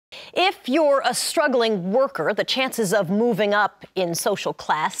If you're a struggling worker, the chances of moving up in social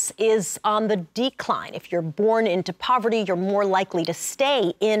class is on the decline. If you're born into poverty, you're more likely to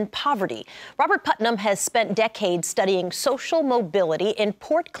stay in poverty. Robert Putnam has spent decades studying social mobility in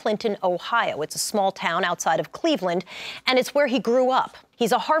Port Clinton, Ohio. It's a small town outside of Cleveland, and it's where he grew up.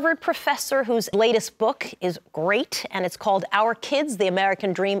 He's a Harvard professor whose latest book is great, and it's called Our Kids, the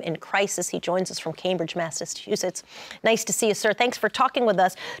American Dream in Crisis. He joins us from Cambridge, Massachusetts. Nice to see you, sir. Thanks for talking with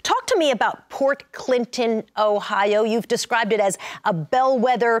us. Talk to me about Port Clinton, Ohio. You've described it as a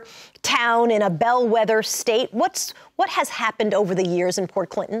bellwether town in a bellwether state. What has happened over the years in Port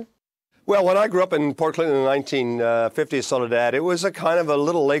Clinton? Well, when I grew up in Port Clinton in the 1950s, Soledad, it was a kind of a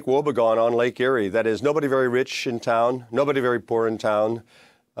little Lake Wobegon on Lake Erie. That is, nobody very rich in town, nobody very poor in town.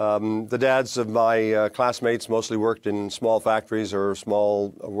 The dads of my classmates mostly worked in small factories or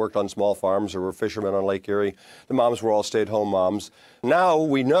worked on small farms or were fishermen on Lake Erie. The moms were all stay-at-home moms. Now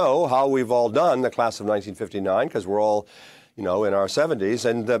we know how we've all done, the class of 1959, because we're all, in our 70s.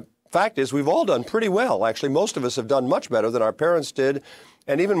 And the fact is, we've all done pretty well. Actually, most of us have done much better than our parents did.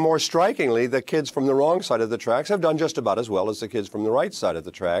 And even more strikingly, the kids from the wrong side of the tracks have done just about as well as the kids from the right side of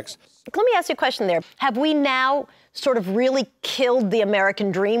the tracks. Let me ask you a question there. Have we now sort of really killed the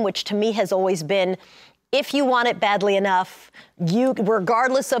American dream, which to me has always been, if you want it badly enough,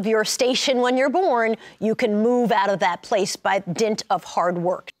 regardless of your station when you're born, you can move out of that place by dint of hard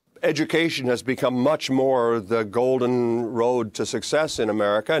work? Education has become much more the golden road to success in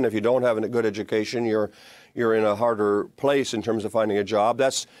America. And if you don't have a good education, you're in a harder place in terms of finding a job.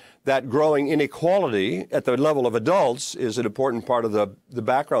 That growing inequality at the level of adults is an important part of the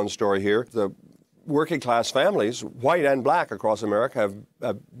background story here. The working class families, white and black across America,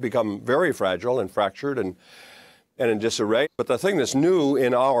 have become very fragile and fractured and in disarray. But the thing that's new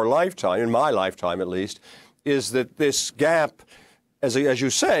in our lifetime, in my lifetime at least, is that this gap, as you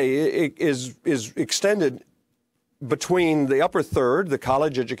say, is extended between the upper third, the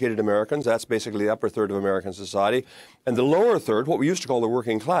college-educated Americans, that's basically the upper third of American society, and the lower third, what we used to call the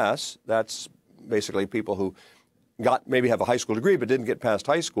working class, that's basically people who maybe have a high school degree but didn't get past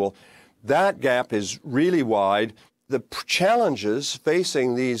high school. That gap is really wide. The challenges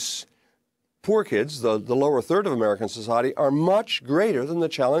facing these poor kids, the lower third of American society, are much greater than the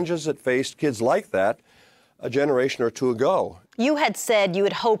challenges that faced kids like that a generation or two ago. You had said you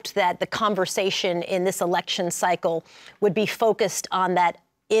had hoped that the conversation in this election cycle would be focused on that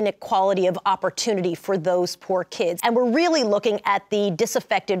inequality of opportunity for those poor kids. And we're really looking at the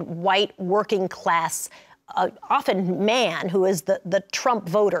disaffected white working class, often man, who is the Trump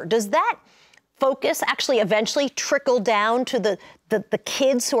voter. Does that focus actually eventually trickle down to the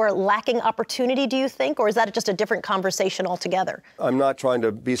kids who are lacking opportunity, do you think? Or is that just a different conversation altogether? I'm not trying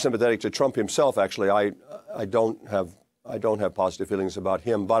to be sympathetic to Trump himself, actually. I don't have positive feelings about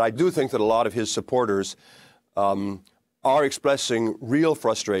him. But I do think that a lot of his supporters are expressing real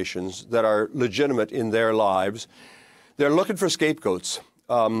frustrations that are legitimate in their lives. They're looking for scapegoats.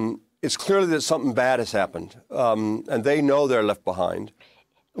 It's clearly that something bad has happened, and they know they're left behind.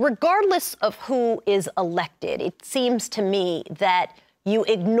 Regardless of who is elected, it seems to me that you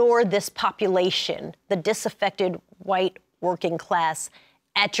ignore this population, the disaffected white working class,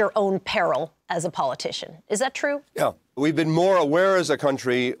 at your own peril as a politician. Is that true? Yeah. We've been more aware as a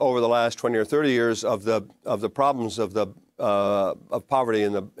country over the last 20 or 30 years of the problems of poverty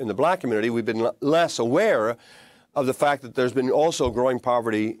in the black community. We've been less aware of the fact that there's been also growing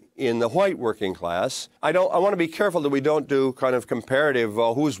poverty in the white working class. I want to be careful that we don't do kind of comparative,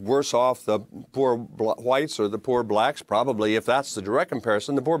 who's worse off, the poor whites or the poor blacks. Probably, if that's the direct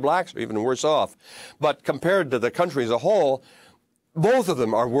comparison, the poor blacks are even worse off. But compared to the country as a whole, both of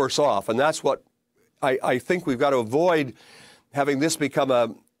them are worse off. And that's what I think we've got to avoid, having this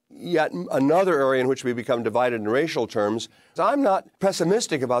become yet another area in which we become divided in racial terms. I'm not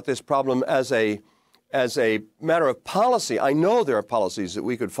pessimistic about this problem as a matter of policy. I know there are policies that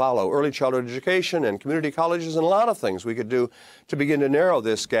we could follow, early childhood education and community colleges and a lot of things we could do to begin to narrow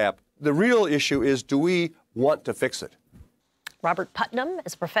this gap. The real issue is, do we want to fix it? Robert Putnam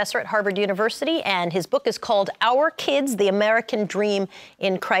is a professor at Harvard University, and his book is called Our Kids, the American Dream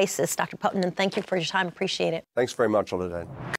in Crisis. Dr. Putnam, thank you for your time. Appreciate it. Thanks very much, Soledad.